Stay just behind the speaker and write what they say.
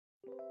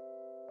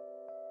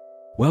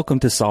Welcome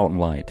to Salt and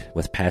Light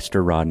with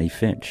Pastor Rodney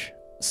Finch.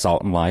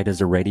 Salt and Light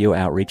is a radio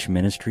outreach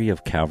ministry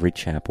of Calvary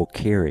Chapel,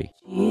 Cary.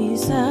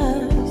 Jesus,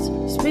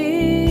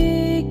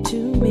 speak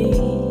to me.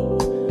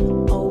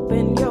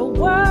 Open your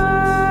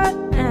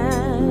word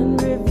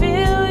and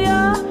reveal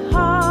your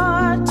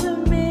heart to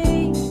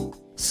me.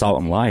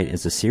 Salt and Light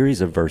is a series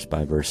of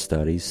verse-by-verse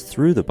studies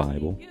through the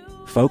Bible,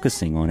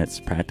 focusing on its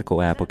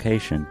practical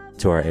application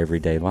to our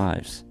everyday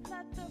lives.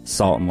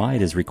 Salt and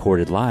Light is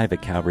recorded live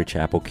at Calvary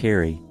Chapel,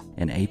 Cary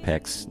in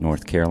Apex,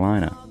 North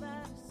Carolina.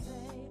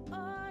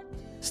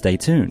 Stay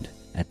tuned.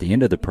 At the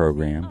end of the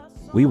program,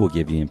 we will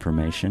give you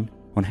information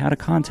on how to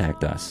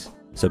contact us,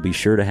 so be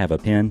sure to have a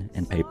pen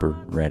and paper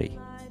ready.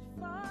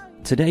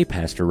 Today,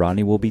 Pastor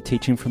Rodney will be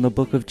teaching from the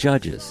book of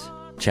Judges,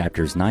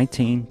 chapters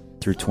 19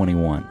 through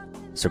 21.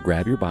 So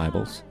grab your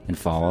Bibles and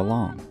follow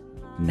along.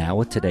 Now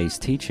with today's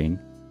teaching,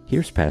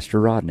 here's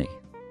Pastor Rodney.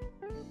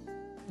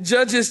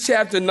 Judges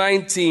chapter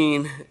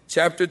 19,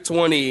 chapter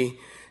 20,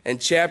 and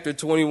chapter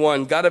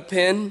 21. Got a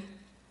pen?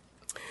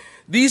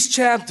 These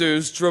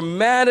chapters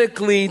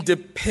dramatically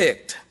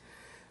depict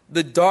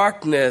the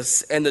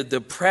darkness and the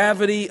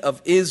depravity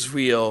of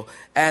Israel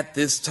at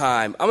this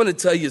time. I'm going to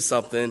tell you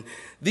something.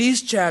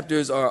 These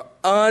chapters are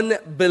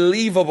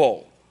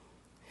unbelievable.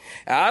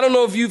 I don't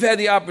know if you've had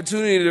the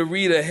opportunity to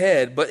read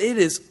ahead, but it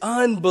is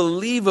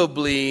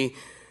unbelievably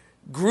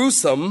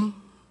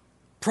gruesome,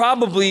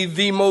 probably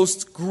the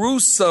most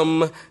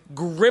gruesome,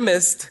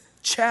 grimmest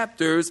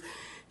chapters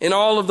in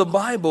all of the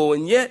Bible.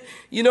 And yet,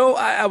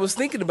 I was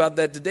thinking about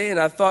that today, and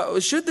I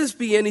thought, should this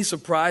be any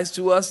surprise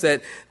to us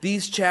that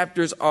these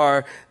chapters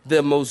are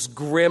the most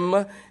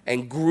grim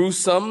and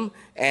gruesome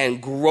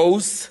and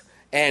gross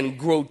and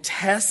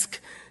grotesque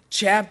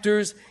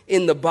chapters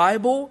in the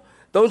Bible?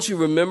 Don't you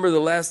remember the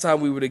last time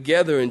we were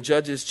together in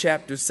Judges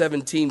chapter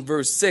 17,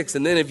 verse 6?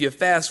 And then if you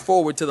fast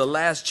forward to the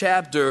last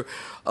chapter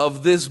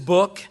of this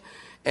book,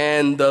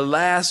 and the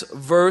last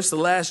verse, the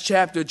last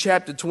chapter,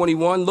 chapter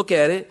 21, look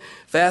at it,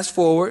 fast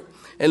forward,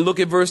 and look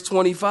at verse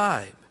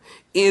 25.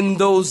 In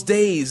those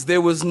days,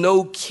 there was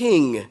no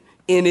king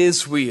in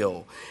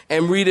Israel.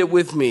 And read it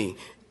with me.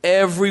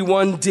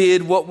 Everyone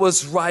did what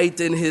was right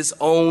in his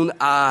own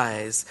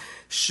eyes.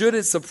 Should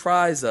it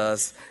surprise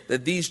us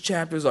that these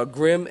chapters are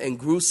grim and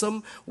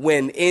gruesome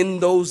when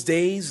in those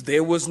days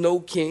there was no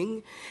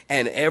king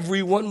and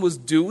everyone was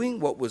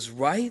doing what was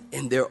right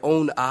in their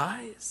own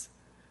eyes?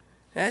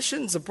 That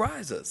shouldn't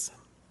surprise us.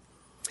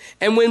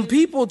 And when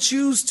people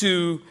choose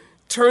to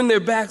turn their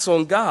backs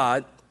on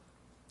God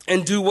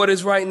and do what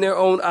is right in their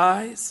own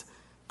eyes,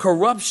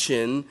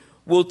 corruption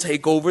will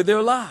take over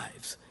their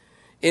lives.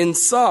 In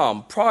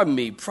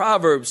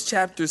Proverbs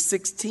chapter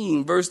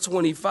 16, verse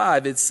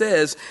 25, it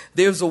says,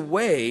 there's a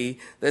way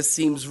that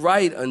seems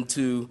right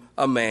unto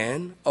a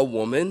man, a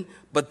woman,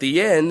 but the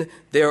end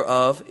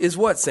thereof is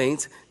what,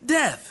 saints?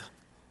 Death.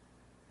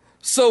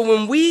 So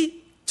when we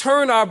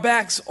turn our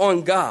backs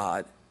on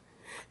God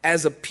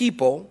as a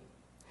people,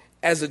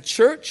 as a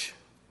church,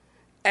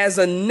 as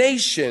a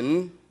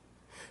nation,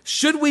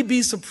 should we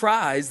be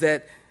surprised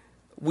that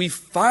we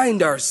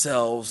find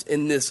ourselves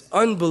in this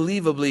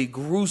unbelievably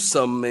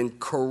gruesome and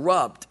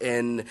corrupt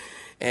and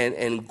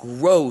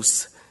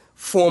gross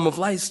form of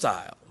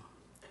lifestyle?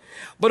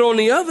 But on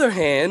the other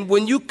hand,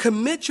 when you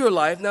commit your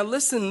life, now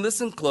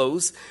listen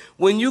close,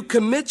 when you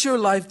commit your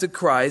life to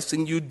Christ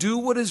and you do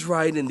what is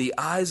right in the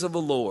eyes of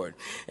the Lord,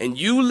 and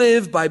you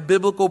live by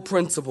biblical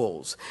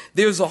principles,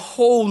 there's a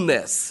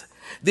wholeness,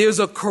 there's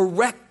a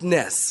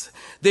correctness,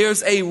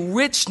 there's a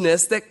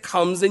richness that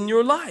comes in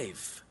your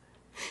life.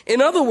 In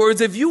other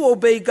words, if you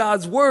obey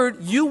God's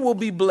word, you will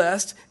be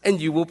blessed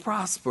and you will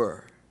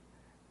prosper.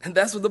 And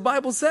that's what the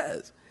Bible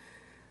says.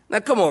 Now,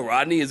 come on,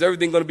 Rodney, is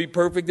everything going to be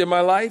perfect in my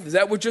life? Is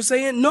that what you're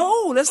saying?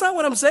 No, that's not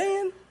what I'm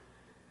saying.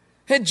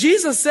 And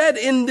Jesus said,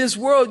 in this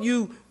world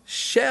you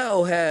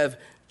shall have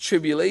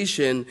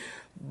tribulation,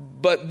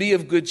 but be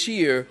of good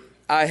cheer.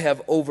 I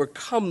have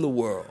overcome the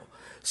world.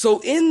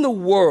 So in the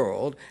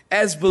world,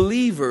 as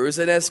believers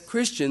and as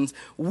Christians,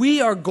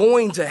 we are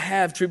going to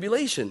have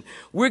tribulation.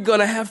 We're going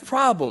to have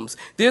problems.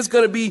 There's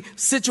going to be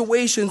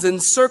situations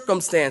and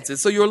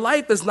circumstances. So your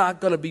life is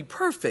not going to be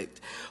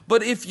perfect.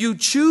 But if you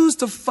choose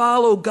to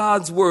follow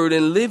God's word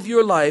and live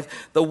your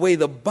life the way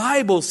the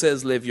Bible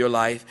says live your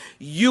life,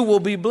 you will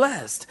be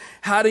blessed.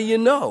 How do you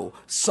know?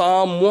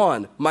 Psalm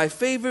 1, my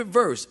favorite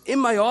verse. In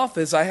my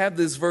office, I have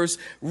this verse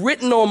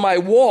written on my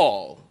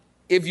wall.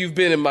 If you've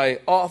been in my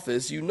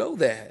office, you know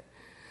that.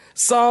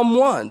 Psalm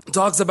 1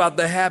 talks about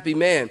the happy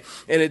man,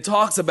 and it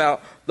talks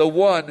about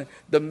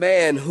the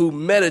man who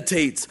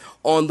meditates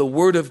on the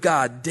word of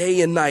God day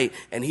and night,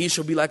 and he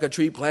shall be like a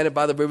tree planted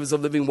by the rivers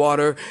of living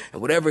water,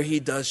 and whatever he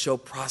does shall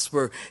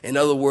prosper. In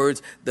other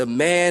words, the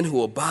man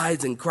who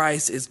abides in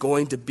Christ is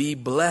going to be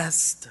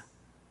blessed.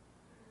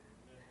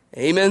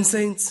 Amen,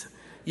 saints?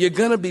 You're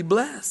going to be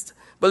blessed.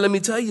 But let me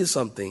tell you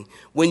something.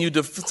 When you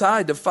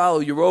decide to follow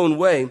your own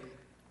way,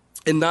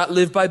 and not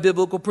live by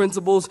biblical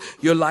principles,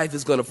 your life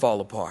is going to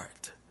fall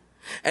apart.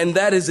 And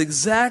that is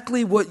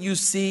exactly what you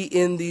see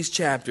in these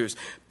chapters.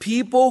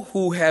 People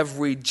who have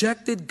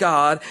rejected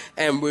God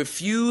and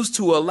refused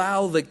to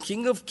allow the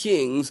King of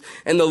Kings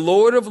and the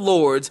Lord of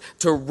Lords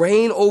to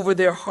reign over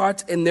their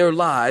hearts and their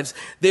lives.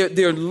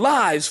 Their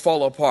lives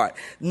fall apart.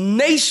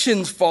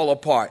 Nations fall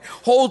apart.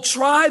 Whole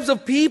tribes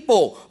of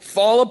people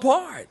fall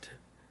apart.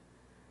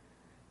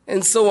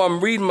 And so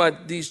I'm reading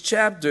these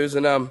chapters,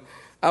 and I'm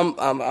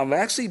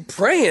actually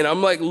praying.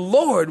 I'm like,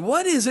 Lord,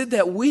 what is it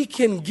that we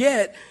can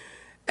get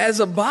as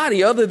a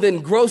body other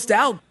than grossed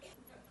out?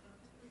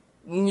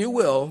 You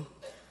will.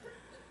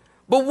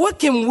 But what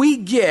can we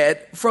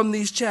get from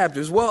these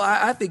chapters? Well,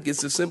 I think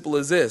it's as simple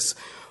as this.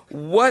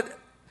 What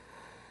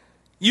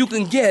you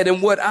can get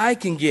and what I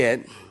can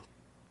get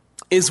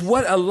is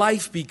what a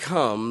life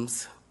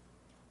becomes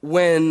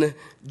when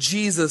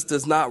Jesus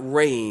does not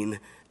reign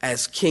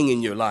as king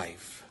in your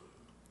life.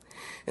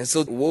 And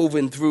so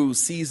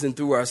seasoned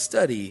through our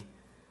study,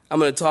 I'm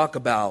going to talk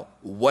about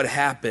what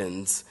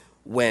happens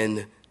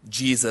when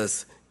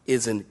Jesus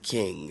isn't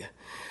king.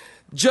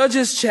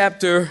 Judges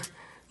chapter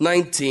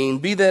 19,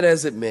 be that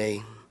as it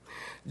may.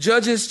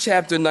 Judges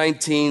chapter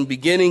 19,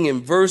 beginning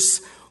in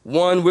verse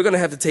 1. We're going to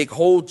have to take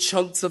whole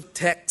chunks of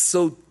text,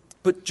 so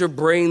put your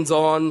brains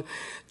on.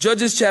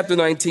 Judges chapter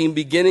 19,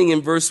 beginning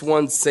in verse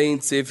 1.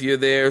 Saints, if you're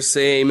there,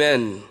 say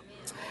amen.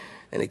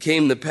 And it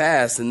came to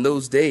pass in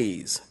those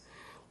days,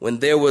 when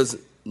there was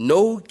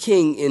no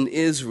king in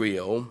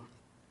Israel,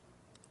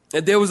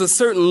 that there was a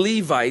certain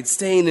Levite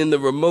staying in the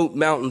remote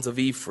mountains of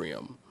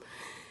Ephraim.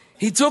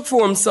 He took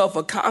for himself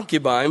a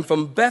concubine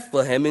from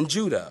Bethlehem in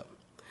Judah.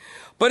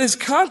 But his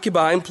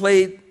concubine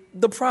played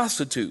the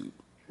prostitute,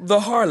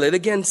 the harlot,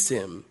 against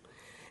him,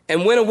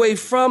 and went away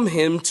from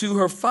him to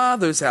her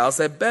father's house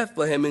at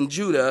Bethlehem in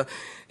Judah,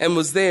 and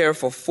was there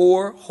for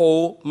 4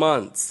 whole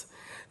months.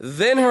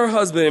 Then her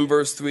husband, in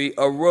verse 3,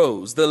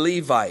 arose, the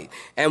Levite,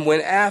 and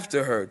went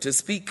after her to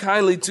speak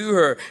kindly to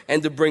her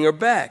and to bring her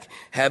back,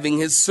 having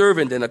his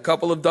servant and a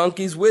couple of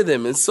donkeys with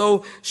him. And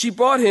so she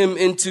brought him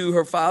into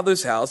her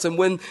father's house. And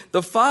when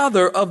the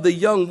father of the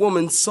young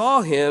woman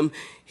saw him,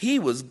 he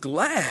was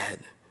glad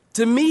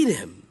to meet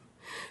him.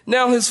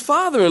 Now his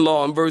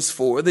father-in-law, in verse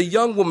 4, the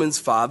young woman's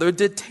father,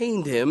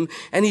 detained him,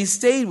 and he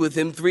stayed with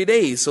him 3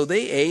 days. So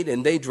they ate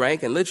and they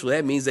drank, and literally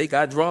that means they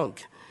got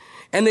drunk.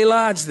 And they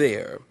lodged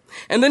there.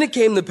 And then it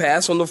came to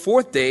pass on the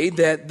 4th day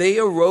that they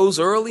arose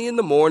early in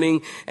the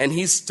morning, and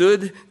he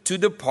stood to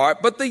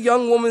depart. But the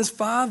young woman's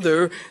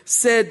father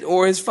said,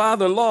 or his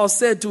father-in-law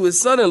said to his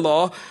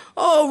son-in-law,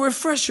 "Oh,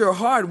 refresh your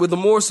heart with a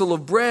morsel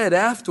of bread.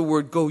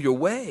 Afterward, go your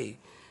way."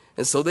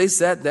 And so they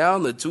sat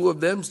down, the two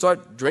of them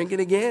start drinking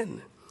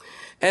again.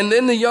 And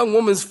then the young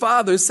woman's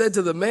father said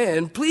to the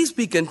man, "Please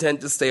be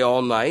content to stay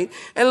all night,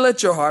 and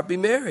let your heart be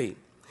merry."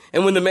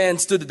 And when the man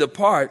stood to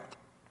depart,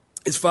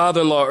 his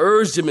father-in-law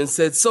urged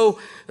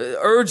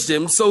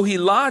him, so he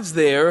lodged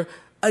there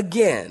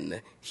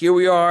again. Here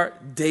we are,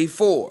 day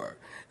 4.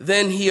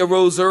 Then he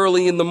arose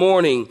early in the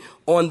morning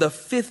on the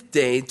 5th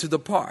day to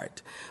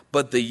depart.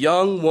 But the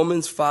young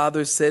woman's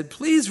father said,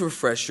 "Please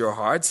refresh your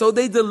heart." So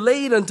they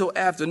delayed until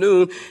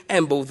afternoon,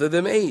 and both of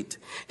them ate.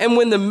 And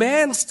when the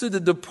man stood to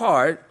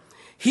depart,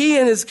 he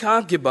and his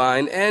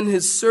concubine and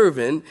his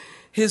servant,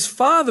 his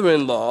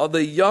father-in-law,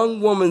 the young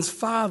woman's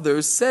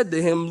father, said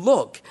to him,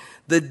 "Look,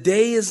 the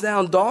day is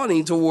now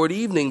dawning toward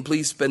evening.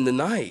 Please spend the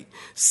night.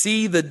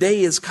 See, the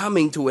day is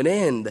coming to an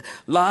end.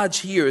 Lodge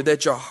here,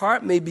 that your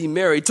heart may be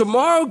merry.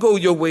 Tomorrow go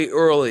your way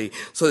early,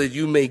 so that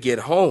you may get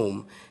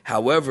home."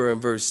 However, in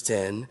verse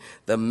 10,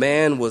 the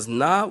man was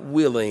not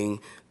willing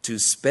to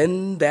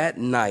spend that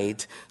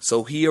night,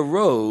 so he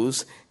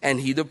arose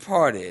and he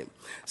departed.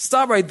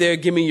 Stop right there.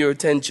 Give me your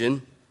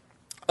attention.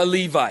 A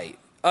Levite.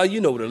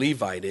 You know what a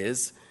Levite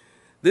is.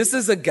 This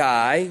is a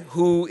guy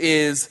who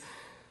is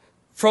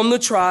from the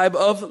tribe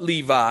of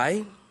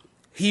Levi.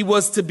 He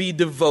was to be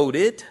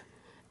devoted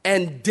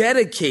and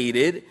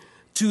dedicated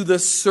to the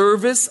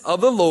service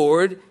of the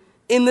Lord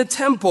in the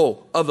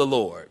temple of the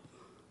Lord.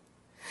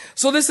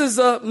 So this is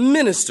a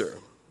minister.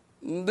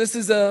 This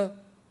is a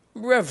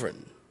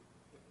reverend.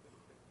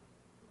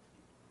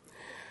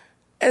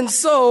 And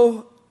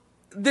so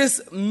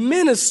this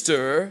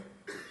minister,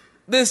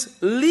 this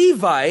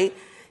Levite,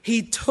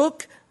 he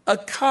took a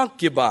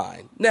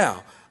concubine.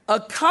 Now, a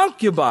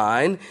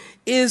concubine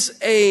is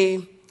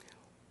a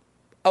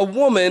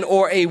woman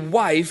or a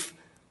wife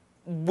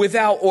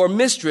without, or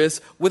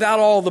mistress without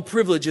all the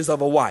privileges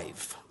of a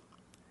wife.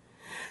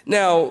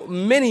 Now,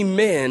 many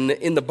men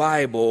in the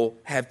Bible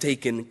have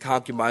taken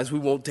concubines. We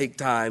won't take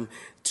time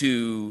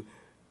to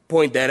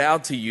point that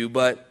out to you,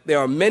 but there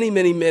are many,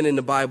 many men in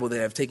the Bible that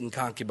have taken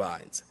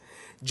concubines.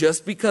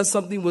 Just because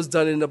something was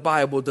done in the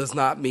Bible does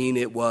not mean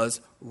it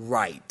was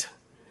right.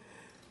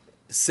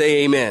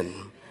 Say amen.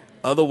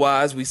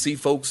 Otherwise, we see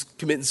folks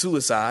committing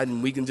suicide,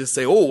 and we can just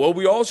say, "Oh, well,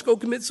 we all should go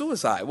commit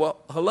suicide." Well,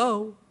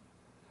 hello?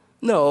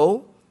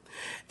 No.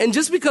 And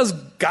just because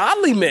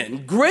godly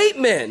men, great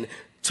men,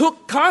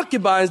 took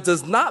concubines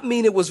does not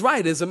mean it was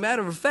right. As a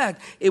matter of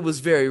fact, it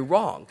was very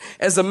wrong.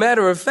 As a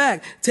matter of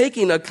fact,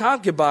 taking a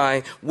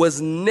concubine was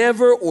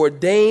never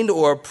ordained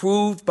or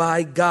approved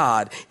by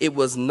God. It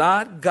was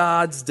not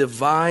God's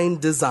divine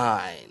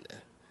design.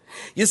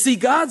 You see,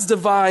 God's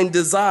divine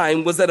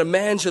design was that a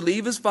man should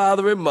leave his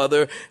father and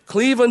mother,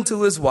 cleave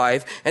unto his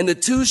wife, and the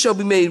two shall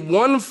be made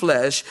one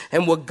flesh,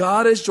 and what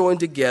God has joined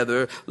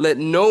together, let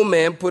no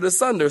man put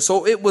asunder.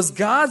 So it was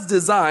God's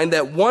design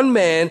that one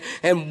man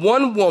and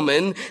one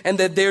woman, and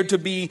that they're to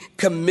be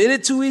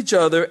committed to each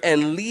other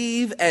and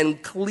leave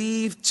and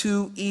cleave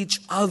to each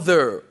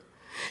other.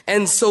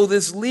 And so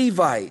this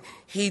Levite,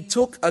 he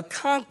took a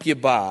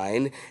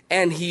concubine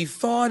and he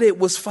thought it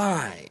was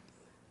fine.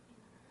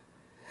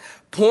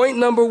 Point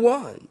number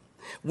one,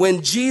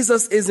 when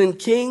Jesus isn't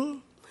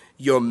king,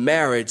 your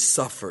marriage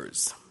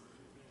suffers.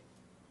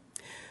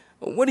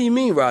 What do you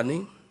mean,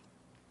 Rodney?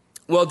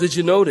 Well, did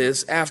you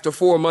notice after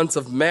 4 months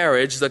of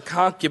marriage, the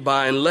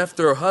concubine left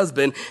her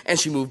husband and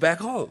she moved back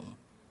home?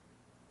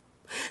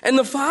 And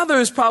the father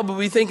is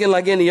probably thinking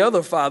like any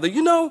other father,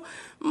 you know,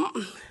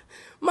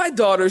 my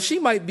daughter, she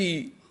might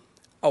be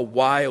a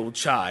wild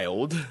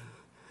child,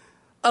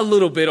 a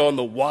little bit on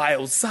the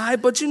wild side,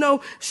 but you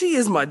know, she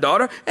is my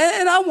daughter,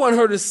 and I want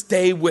her to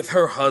stay with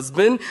her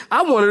husband.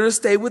 I want her to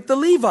stay with the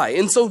Levite.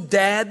 And so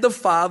dad, the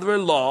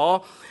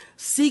father-in-law,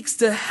 seeks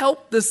to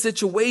help the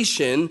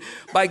situation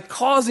by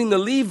causing the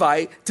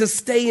Levite to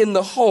stay in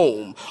the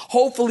home,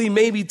 hopefully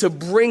maybe to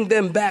bring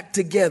them back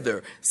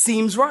together.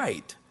 Seems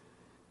right.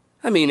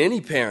 I mean, any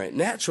parent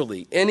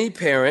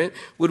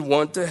would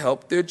want to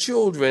help their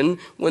children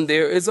when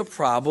there is a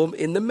problem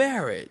in the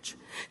marriage.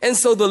 And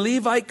so the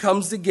Levite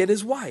comes to get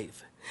his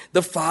wife.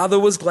 The father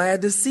was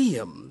glad to see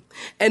him.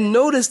 And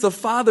notice the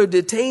father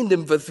detained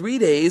him for 3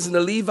 days, and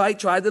the Levite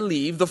tried to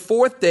leave. The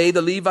 4th day,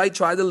 the Levite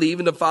tried to leave,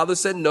 and the father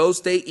said, no,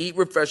 stay, eat,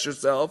 refresh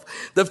yourself.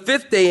 The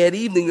 5th day at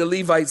evening, the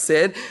Levite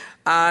said,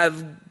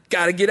 I've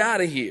got to get out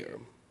of here.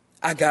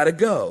 I got to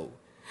go.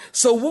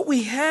 So what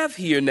we have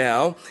here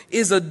now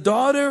is a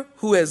daughter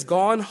who has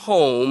gone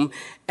home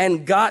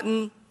and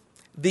gotten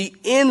the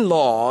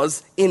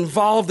in-laws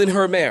involved in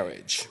her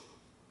marriage.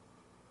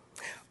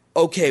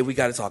 Okay, we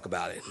got to talk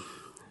about it.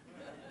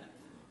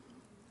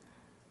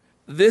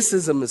 This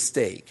is a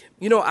mistake.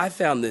 You know, I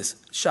found this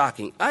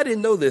shocking. I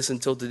didn't know this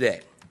until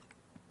today.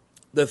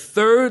 The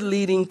third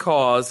leading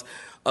cause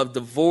of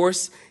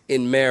divorce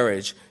in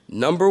marriage,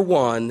 number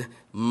 1,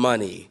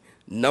 money.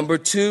 Number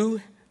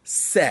 2,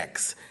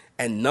 sex.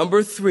 And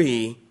number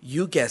 3,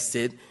 you guessed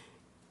it,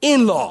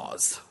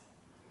 in-laws.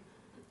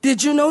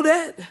 Did you know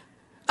that?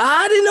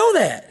 I didn't know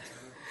that.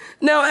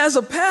 Now, as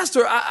a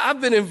pastor,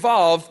 I've been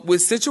involved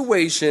with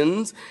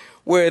situations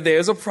where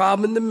there's a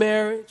problem in the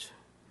marriage.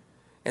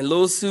 And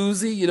little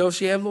Susie, you know,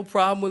 she had no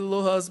problem with a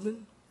little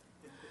husband.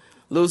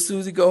 Little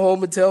Susie go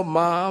home and tell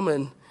mom.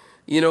 And,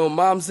 you know,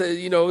 mom says,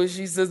 you know,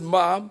 she says,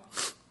 Mom,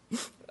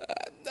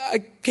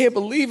 I can't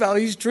believe how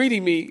he's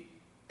treating me.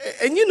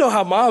 And you know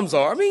how moms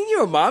are. I mean,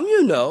 you're a mom,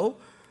 you know.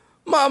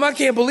 Mom, I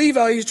can't believe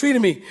how he's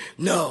treating me.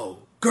 No,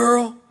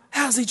 girl,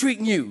 how's he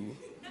treating you?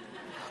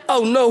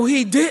 Oh, no,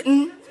 he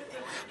didn't.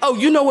 Oh,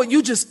 you know what?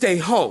 You just stay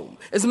home.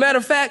 As a matter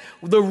of fact,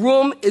 the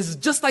room is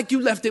just like you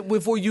left it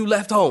before you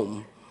left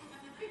home.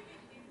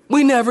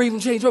 We never even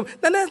changed room.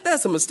 Now,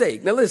 that's a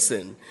mistake. Now,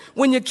 listen.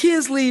 When your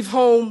kids leave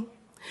home,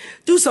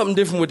 do something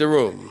different with the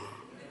room.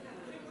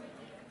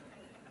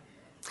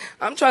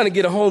 I'm trying to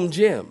get a home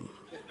gym.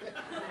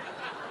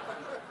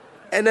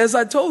 And as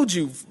I told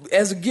you,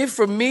 as a gift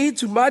from me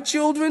to my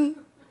children,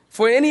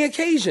 for any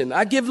occasion,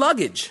 I give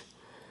luggage.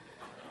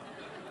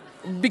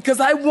 Because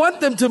I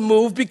want them to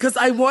move, because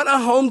I want a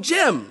home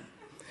gym.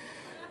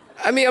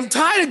 I mean, I'm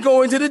tired of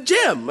going to the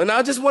gym, and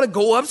I just want to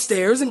go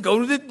upstairs and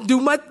go to do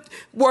my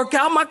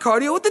workout, my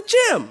cardio at the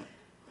gym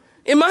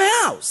in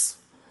my house.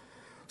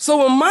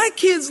 So when my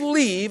kids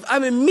leave,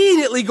 I'm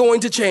immediately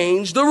going to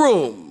change the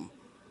room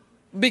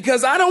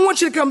because I don't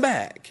want you to come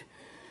back.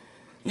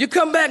 You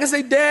come back and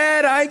say,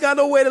 Dad, I ain't got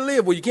nowhere to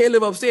live. Well, you can't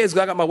live upstairs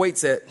because I got my weight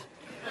set.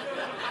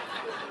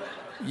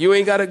 You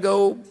ain't got to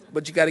go,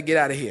 but you got to get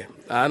out of here.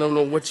 I don't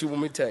know what you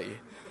want me to tell you.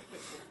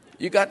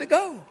 You got to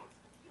go.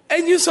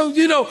 And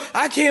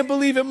I can't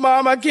believe it,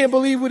 Mom. I can't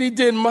believe what he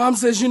did. Mom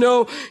says,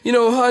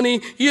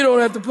 honey, you don't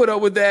have to put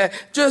up with that.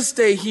 Just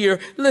stay here.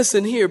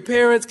 Listen here,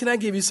 parents, can I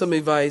give you some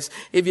advice?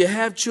 If you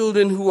have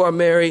children who are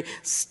married,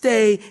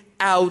 stay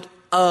out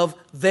of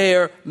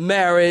their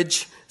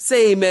marriage.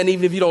 Say amen,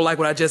 even if you don't like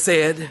what I just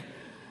said.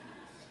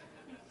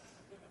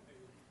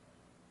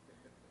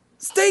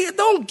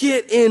 Don't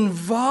get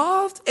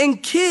involved.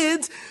 And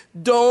kids,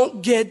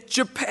 don't get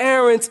your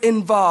parents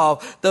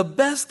involved. The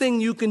best thing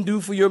you can do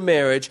for your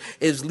marriage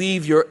is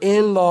leave your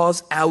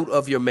in-laws out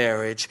of your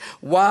marriage.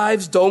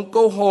 Wives, don't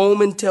go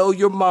home and tell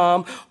your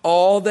mom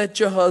all that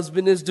your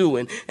husband is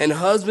doing. And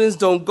husbands,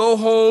 don't go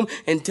home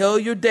and tell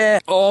your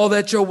dad all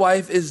that your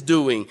wife is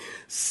doing.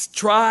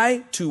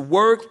 Try to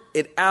work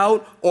it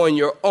out on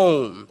your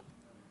own.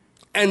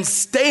 And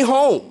stay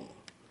home.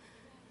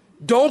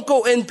 Don't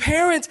go, and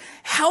parents,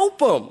 help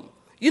them.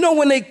 You know,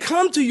 when they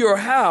come to your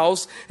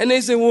house and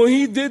they say, well,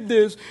 he did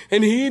this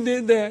and he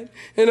did that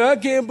and I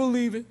can't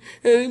believe it.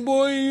 And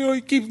boy, you know, he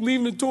keeps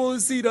leaving the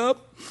toilet seat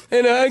up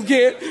and I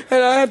can't,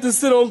 and I have to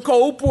sit on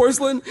cold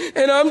porcelain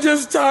and I'm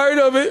just tired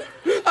of it.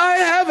 I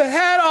haven't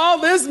had all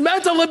this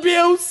mental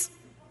abuse.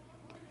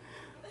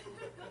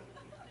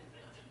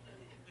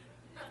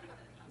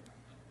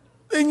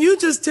 And you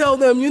just tell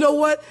them, you know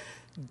what?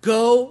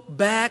 Go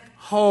back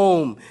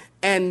home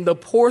and the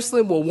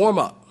porcelain will warm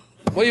up.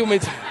 What do you want me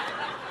to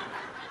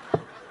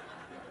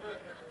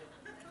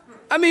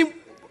I mean,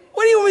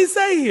 what do you want me to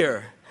say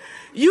here?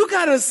 You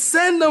got to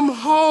send them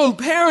home.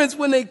 Parents,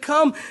 when they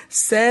come,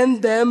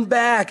 send them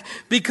back.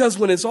 Because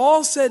when it's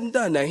all said and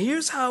done, now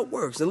here's how it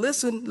works. And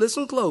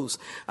listen close.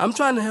 I'm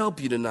trying to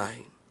help you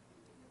tonight.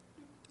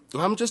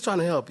 I'm just trying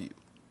to help you.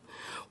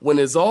 When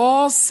it's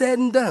all said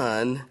and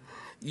done,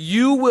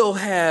 you will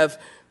have,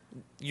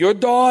 your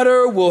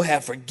daughter will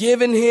have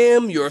forgiven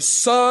him. Your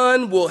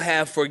son will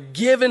have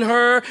forgiven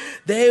her.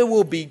 They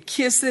will be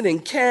kissing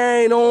and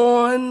carrying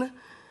on.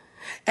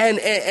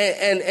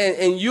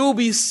 And you'll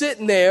be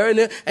sitting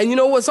there, and you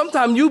know what?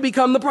 Sometimes you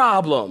become the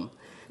problem.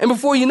 And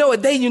before you know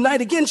it, they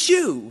unite against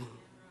you.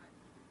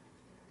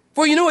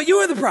 Before you know it,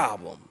 you're the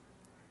problem.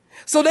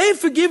 So they've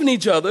forgiven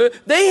each other.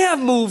 They have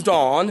moved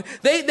on.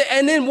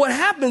 And then what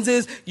happens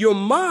is your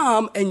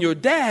mom and your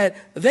dad,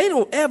 they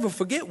don't ever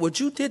forget what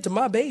you did to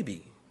my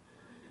baby.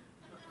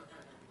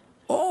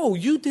 Oh,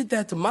 you did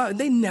that to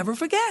they never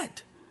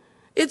forget.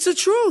 It's the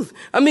truth.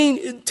 I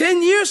mean,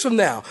 10 years from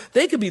now,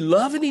 they could be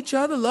loving each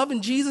other,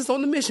 loving Jesus on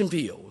the mission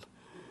field.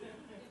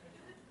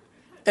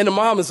 And the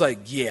mom is like,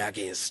 yeah, I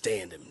can't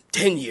stand him.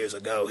 10 years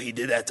ago, he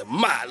did that to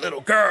my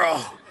little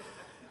girl.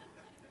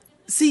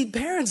 See,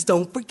 parents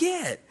don't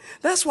forget.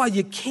 That's why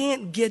you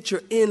can't get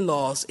your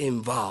in-laws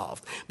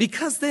involved,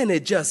 because then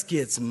it just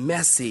gets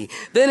messy.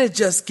 Then it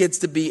just gets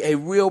to be a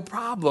real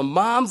problem.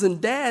 Moms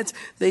and dads,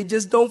 they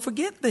just don't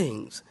forget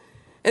things.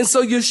 And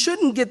so you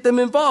shouldn't get them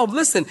involved.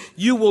 Listen,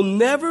 you will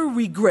never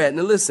regret,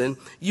 now listen,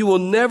 you will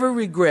never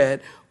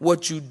regret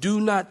what you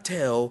do not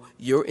tell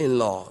your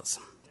in-laws.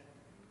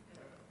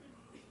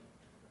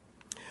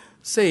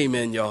 Say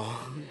amen, y'all.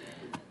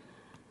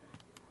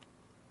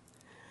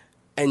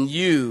 And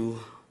you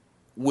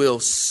will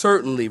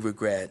certainly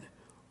regret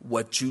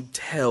what you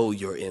tell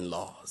your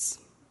in-laws.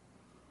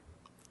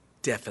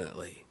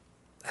 Definitely.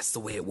 That's the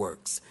way it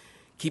works.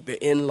 Keep your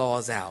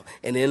in-laws out,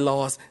 and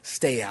in-laws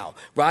stay out.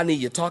 Rodney,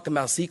 you're talking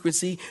about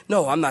secrecy?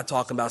 No, I'm not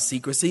talking about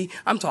secrecy.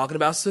 I'm talking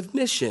about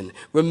submission.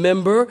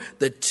 Remember,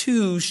 the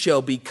two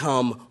shall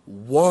become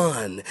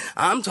one.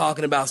 I'm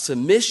talking about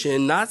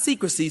submission, not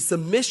secrecy.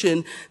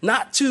 Submission,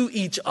 not to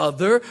each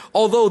other.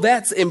 Although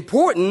that's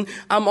important,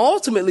 I'm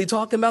ultimately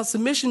talking about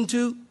submission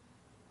to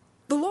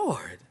the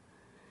Lord.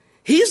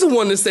 He's the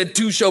one that said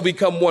two shall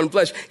become one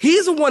flesh.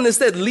 He's the one that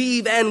said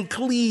leave and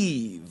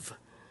cleave.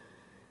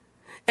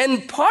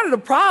 And part of the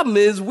problem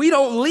is we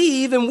don't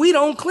leave and we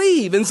don't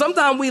cleave. And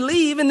sometimes we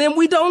leave and then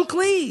we don't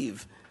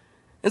cleave.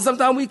 And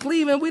sometimes we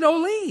cleave and we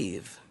don't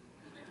leave.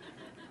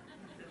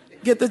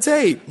 Get the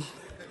tape.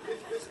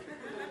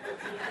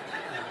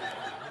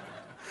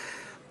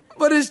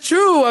 But it's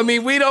true. I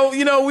mean, we don't,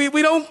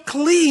 we don't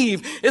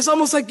cleave. It's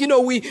almost like,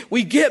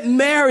 we get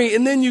married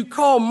and then you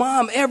call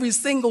mom every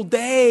single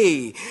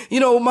day.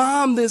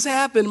 Mom, this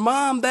happened.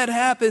 Mom, that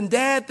happened.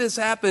 Dad, this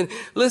happened.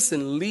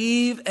 Listen,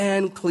 leave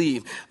and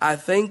cleave. I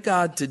thank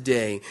God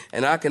today,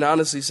 and I can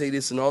honestly say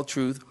this in all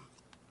truth,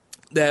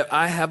 that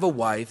I have a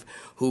wife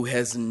who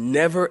has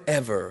never,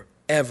 ever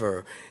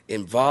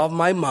involved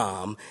my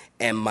mom,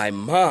 and my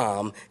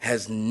mom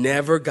has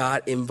never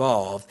got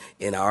involved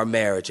in our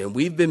marriage. And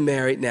we've been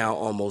married now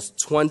almost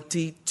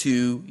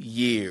 22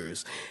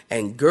 years.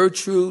 And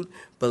Gertrude,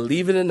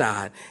 believe it or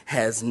not,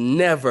 has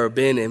never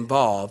been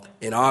involved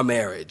in our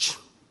marriage.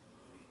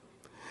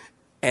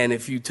 And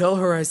if you tell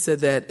her I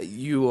said that,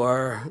 you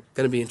are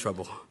going to be in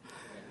trouble.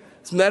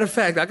 As a matter of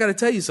fact, I got to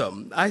tell you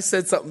something. I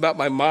said something about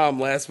my mom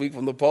last week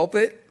from the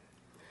pulpit.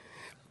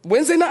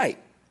 Wednesday night,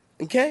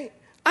 okay?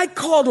 I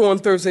called her on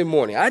Thursday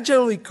morning. I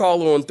generally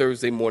call her on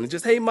Thursday morning.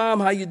 Just, hey, Mom,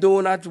 how you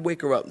doing? I have to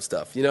wake her up and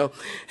stuff,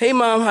 Hey,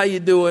 Mom, how you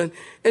doing?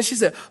 And she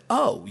said,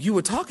 oh, you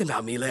were talking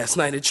about me last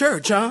night at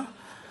church, huh?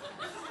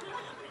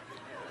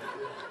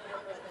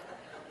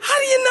 How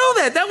do you know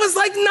that? That was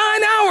like 9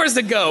 hours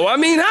ago. I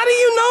mean, how do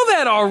you know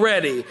that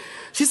already?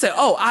 She said,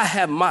 oh, I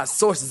have my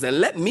sources, and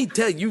let me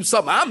tell you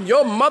something. I'm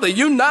your mother.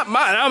 You not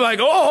mine. I'm like,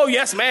 oh,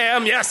 yes,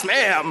 ma'am. Yes,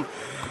 ma'am.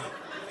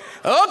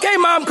 Okay,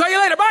 Mom, call you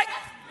later. Bye.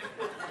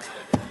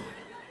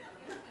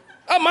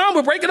 Oh, Mom,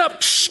 we're breaking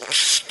up.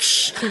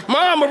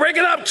 Mom, we're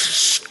breaking up.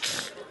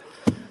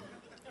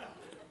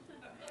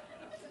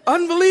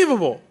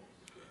 Unbelievable.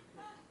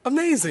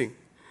 Amazing.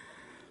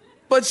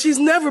 But she's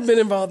never been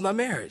involved in our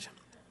marriage.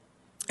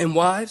 And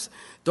wives,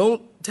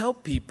 don't tell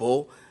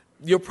people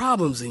your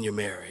problems in your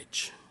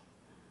marriage.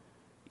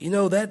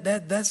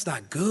 That's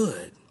not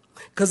good.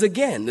 Because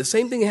again, the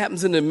same thing that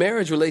happens in the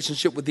marriage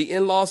relationship with the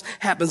in-laws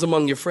happens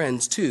among your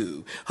friends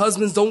too.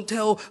 Husbands, don't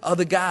tell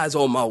other guys,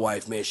 oh, my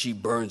wife, man, she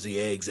burns the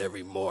eggs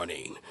every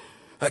morning.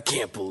 I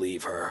can't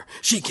believe her.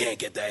 She can't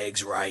get the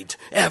eggs right,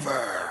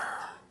 ever.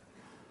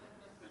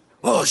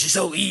 Oh, she's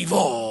so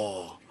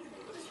evil.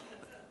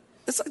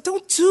 It's like,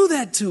 don't do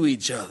that to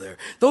each other.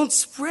 Don't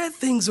spread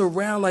things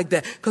around like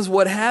that. Because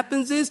what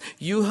happens is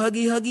you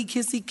huggy, huggy,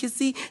 kissy,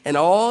 kissy, and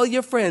all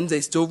your friends,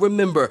 they still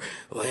remember,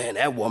 man,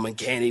 that woman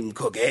can't even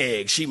cook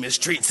eggs. She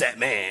mistreats that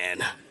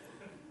man.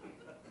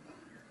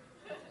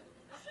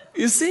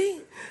 You see?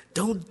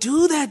 Don't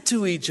do that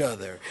to each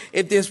other.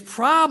 If there's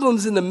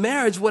problems in the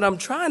marriage, what I'm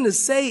trying to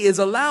say is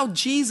allow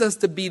Jesus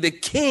to be the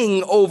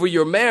king over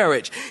your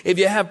marriage. If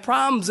you have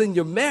problems in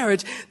your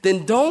marriage,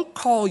 then don't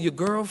call your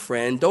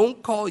girlfriend.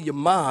 Don't call your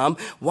mom.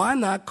 Why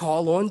not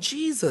call on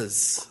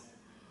Jesus?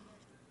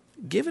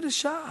 Give it a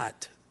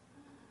shot.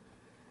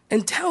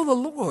 And tell the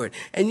Lord.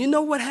 And you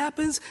know what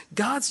happens?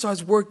 God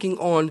starts working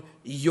on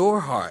your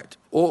heart.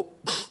 Oh,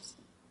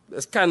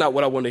 that's kind of not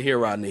what I want to hear,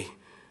 Rodney.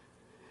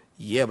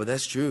 Yeah, but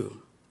that's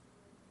true.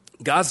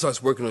 God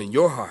starts working on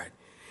your heart.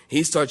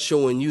 He starts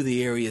showing you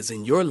the areas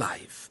in your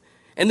life.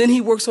 And then he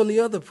works on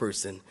the other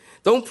person.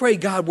 Don't pray,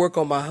 God, work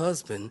on my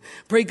husband.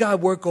 Pray,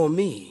 God, work on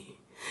me.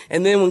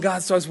 And then when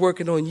God starts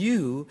working on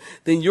you,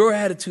 then your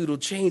attitude will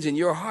change and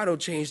your heart will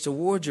change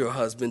toward your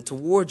husband,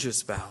 toward your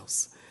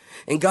spouse.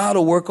 And God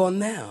will work on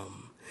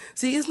them.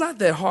 See, it's not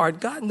that hard.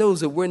 God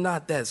knows that we're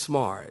not that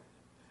smart.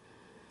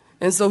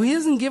 And so he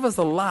doesn't give us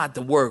a lot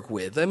to work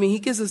with. I mean, he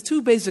gives us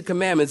 2 basic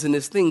commandments in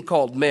this thing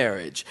called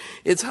marriage.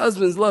 It's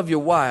husbands, love your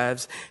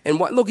wives. And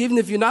look, even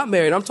if you're not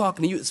married, I'm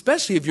talking to you,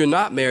 especially if you're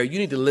not married, you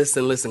need to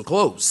listen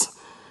close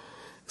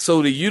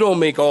so that you don't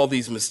make all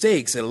these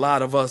mistakes that a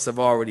lot of us have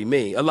already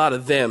made. A lot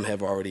of them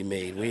have already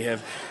made.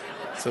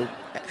 So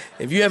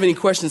if you have any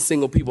questions,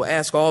 single people,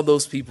 ask all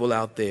those people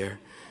out there.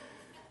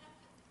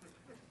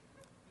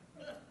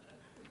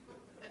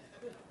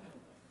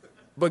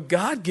 But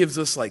God gives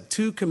us like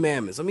 2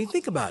 commandments. I mean,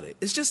 think about it.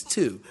 It's just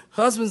 2.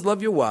 Husbands,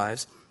 love your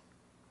wives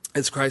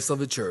as Christ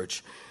loved the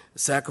church,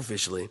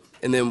 sacrificially.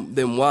 And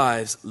then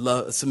wives,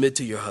 submit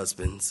to your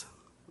husbands.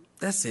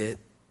 That's it.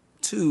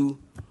 2.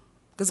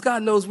 Because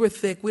God knows we're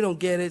thick. We don't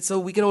get it. So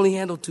we can only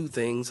handle 2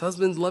 things.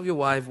 Husbands, love your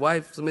wife.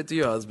 Wife, submit to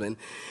your husband.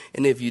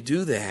 And if you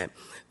do that,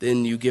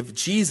 then you give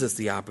Jesus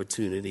the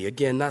opportunity.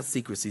 Again, not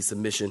secrecy,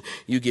 submission.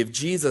 You give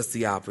Jesus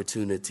the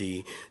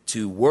opportunity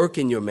to work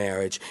in your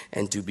marriage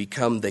and to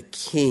become the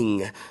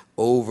king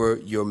over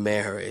your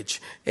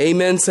marriage.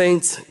 Amen,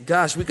 saints?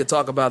 Gosh, we could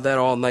talk about that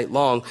all night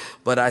long,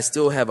 but I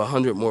still have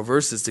 100 more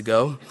verses to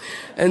go.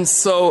 And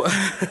so,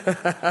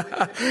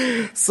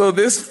 so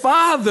this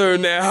father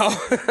now,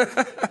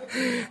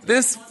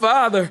 this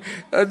father,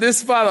 all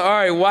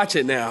right, watch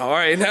it now. All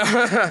right,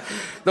 now,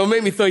 don't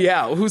make me throw you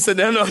out. Who said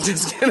that? No,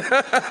 just kidding.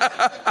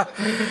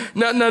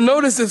 Now,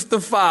 notice it's the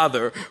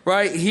father,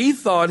 right? He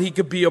thought he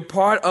could be a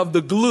part of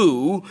the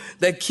glue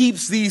that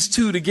keeps these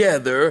 2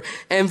 together.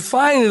 And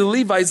finally, the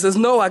Levite says,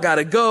 no, I got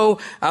to go.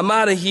 I'm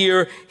out of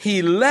here.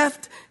 He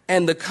left,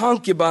 and the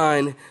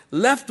concubine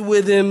left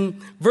with him.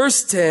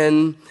 Verse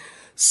 10,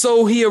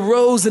 so he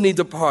arose and he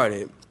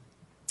departed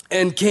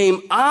and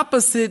came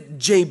opposite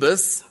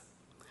Jebus,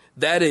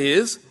 that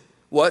is,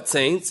 what,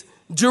 saints?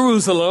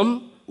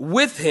 Jerusalem.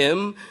 With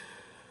him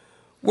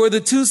were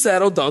the 2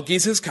 saddled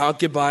donkeys. His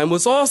concubine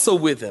was also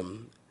with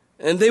him,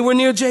 and they were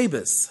near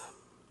Jebus.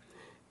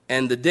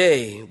 And the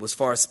day was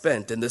far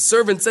spent. And the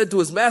servant said to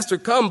his master,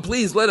 come,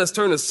 please, let us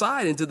turn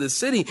aside into the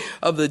city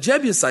of the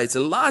Jebusites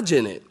and lodge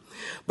in it.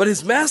 But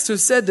his master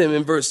said to him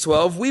in verse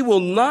 12, we will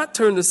not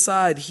turn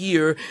aside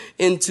here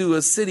into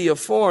a city of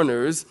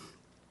foreigners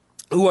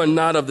who are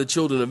not of the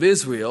children of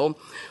Israel.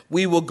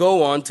 We will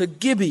go on to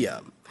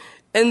Gibeah.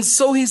 And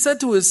so he said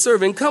to his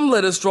servant, come,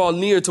 let us draw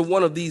near to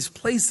one of these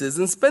places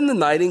and spend the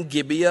night in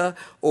Gibeah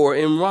or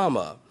in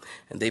Ramah.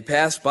 And they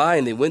passed by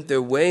and they went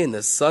their way, and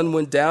the sun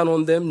went down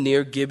on them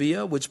near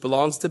Gibeah, which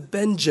belongs to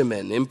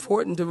Benjamin.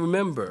 Important to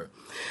remember.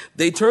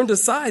 They turned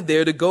aside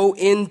there to go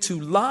in to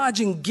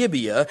lodge in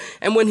Gibeah.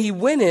 And when he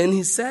went in,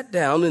 he sat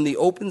down in the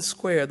open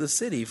square of the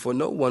city, for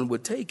no one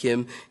would take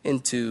him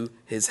into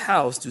his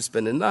house to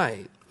spend the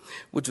night,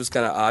 which was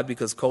kind of odd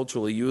because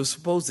culturally you were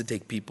supposed to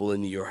take people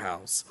into your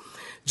house.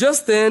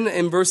 Just then,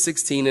 in verse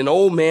 16, an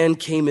old man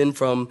came in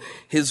from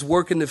his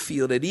work in the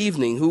field at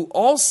evening, who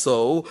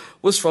also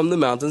was from the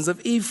mountains of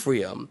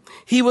Ephraim.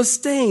 He was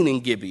staying in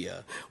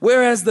Gibeah,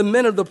 whereas the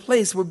men of the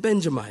place were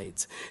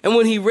Benjamites. And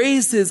when he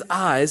raised his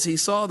eyes, he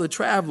saw the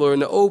traveler in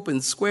the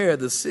open square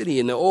of the city.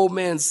 And the old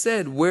man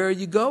said, where are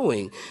you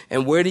going?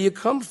 And where do you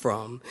come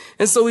from?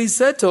 And so he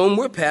said to him,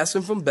 we're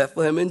passing from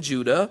Bethlehem in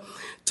Judah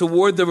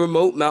toward the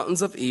remote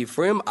mountains of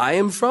Ephraim. I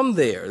am from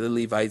there, the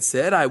Levite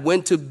said. I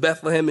went to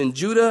Bethlehem in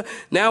Judah.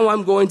 Now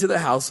I'm going to the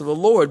house of the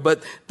Lord.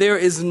 But there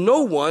is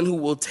no one who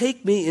will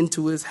take me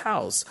into his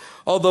house.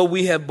 Although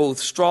we have both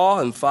straw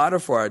and fodder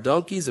for our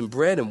donkeys and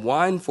bread and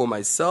wine for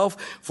myself,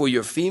 for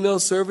your female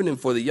servant and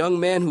for the young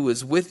man who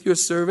is with your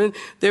servant,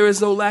 there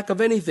is no lack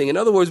of anything. In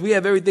other words, we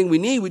have everything we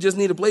need. We just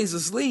need a place to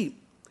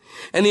sleep.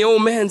 And the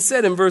old man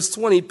said in verse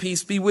 20,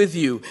 peace be with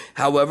you.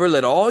 However,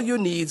 let all your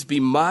needs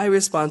be my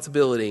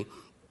responsibility.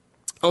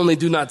 Only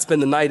do not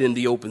spend the night in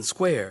the open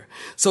square.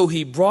 So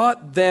he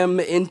brought them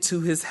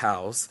into his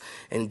house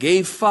and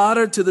gave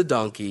fodder to the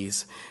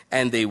donkeys,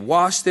 and they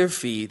washed their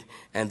feet,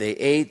 and they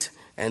ate,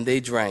 and they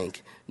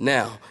drank.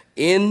 Now,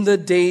 in the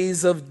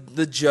days of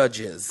the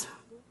judges,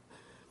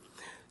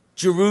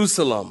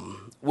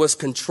 Jerusalem was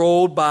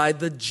controlled by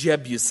the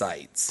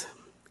Jebusites,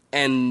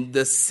 and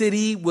the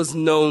city was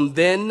known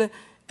then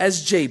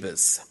as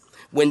Jabus.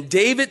 When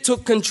David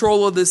took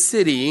control of the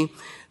city,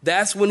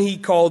 that's when he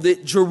called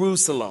it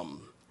Jerusalem,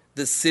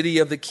 the city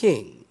of the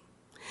king.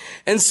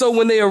 And so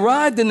when they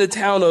arrived in the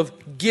town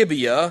of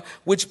Gibeah,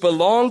 which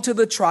belonged to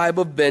the tribe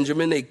of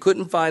Benjamin, they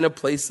couldn't find a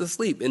place to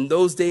sleep. In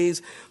those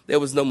days, there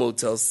was no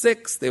Motel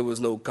 6, there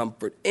was no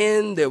Comfort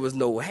Inn, there was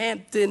no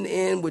Hampton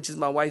Inn, which is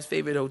my wife's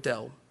favorite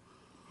hotel.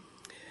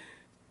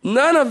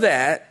 None of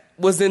that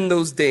was in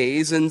those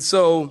days, and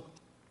so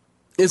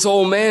this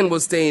old man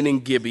was staying in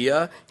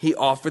Gibeah. He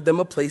offered them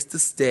a place to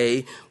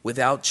stay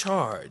without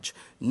charge.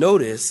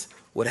 Notice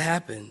what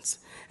happens.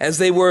 As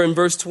they were in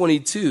verse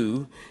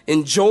 22,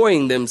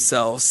 enjoying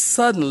themselves,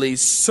 suddenly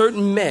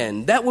certain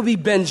men, that would be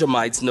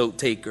Benjamites, note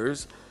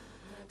takers,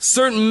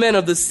 certain men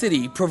of the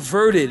city,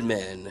 perverted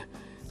men,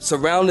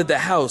 surrounded the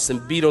house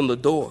and beat on the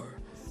door.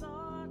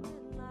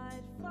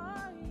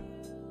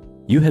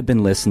 You have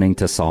been listening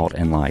to Salt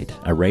and Light,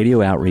 a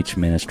radio outreach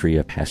ministry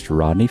of Pastor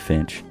Rodney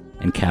Finch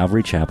and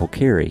Calvary Chapel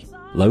Cary,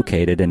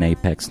 located in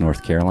Apex,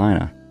 North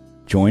Carolina.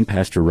 Join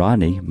Pastor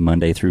Rodney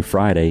Monday through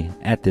Friday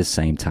at this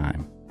same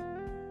time.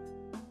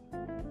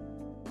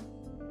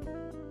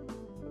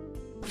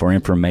 For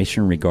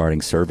information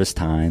regarding service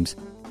times,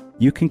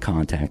 you can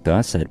contact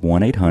us at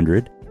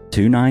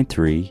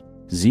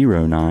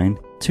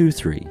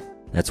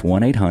 1-800-293-0923. That's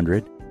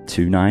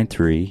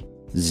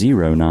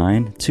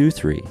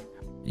 1-800-293-0923.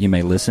 You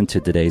may listen to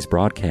today's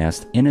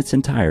broadcast in its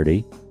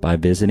entirety by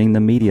visiting the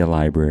media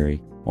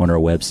library on our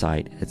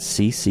website at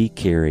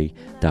cccary.org.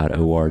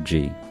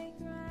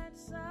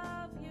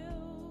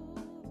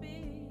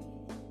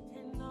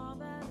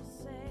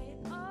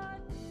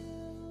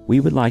 We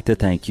would like to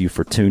thank you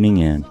for tuning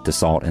in to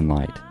Salt and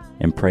Light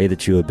and pray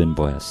that you have been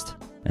blessed.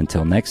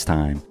 Until next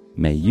time,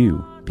 may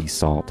you be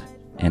salt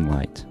and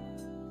light.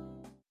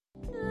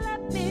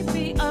 Let me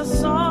be a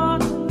salt.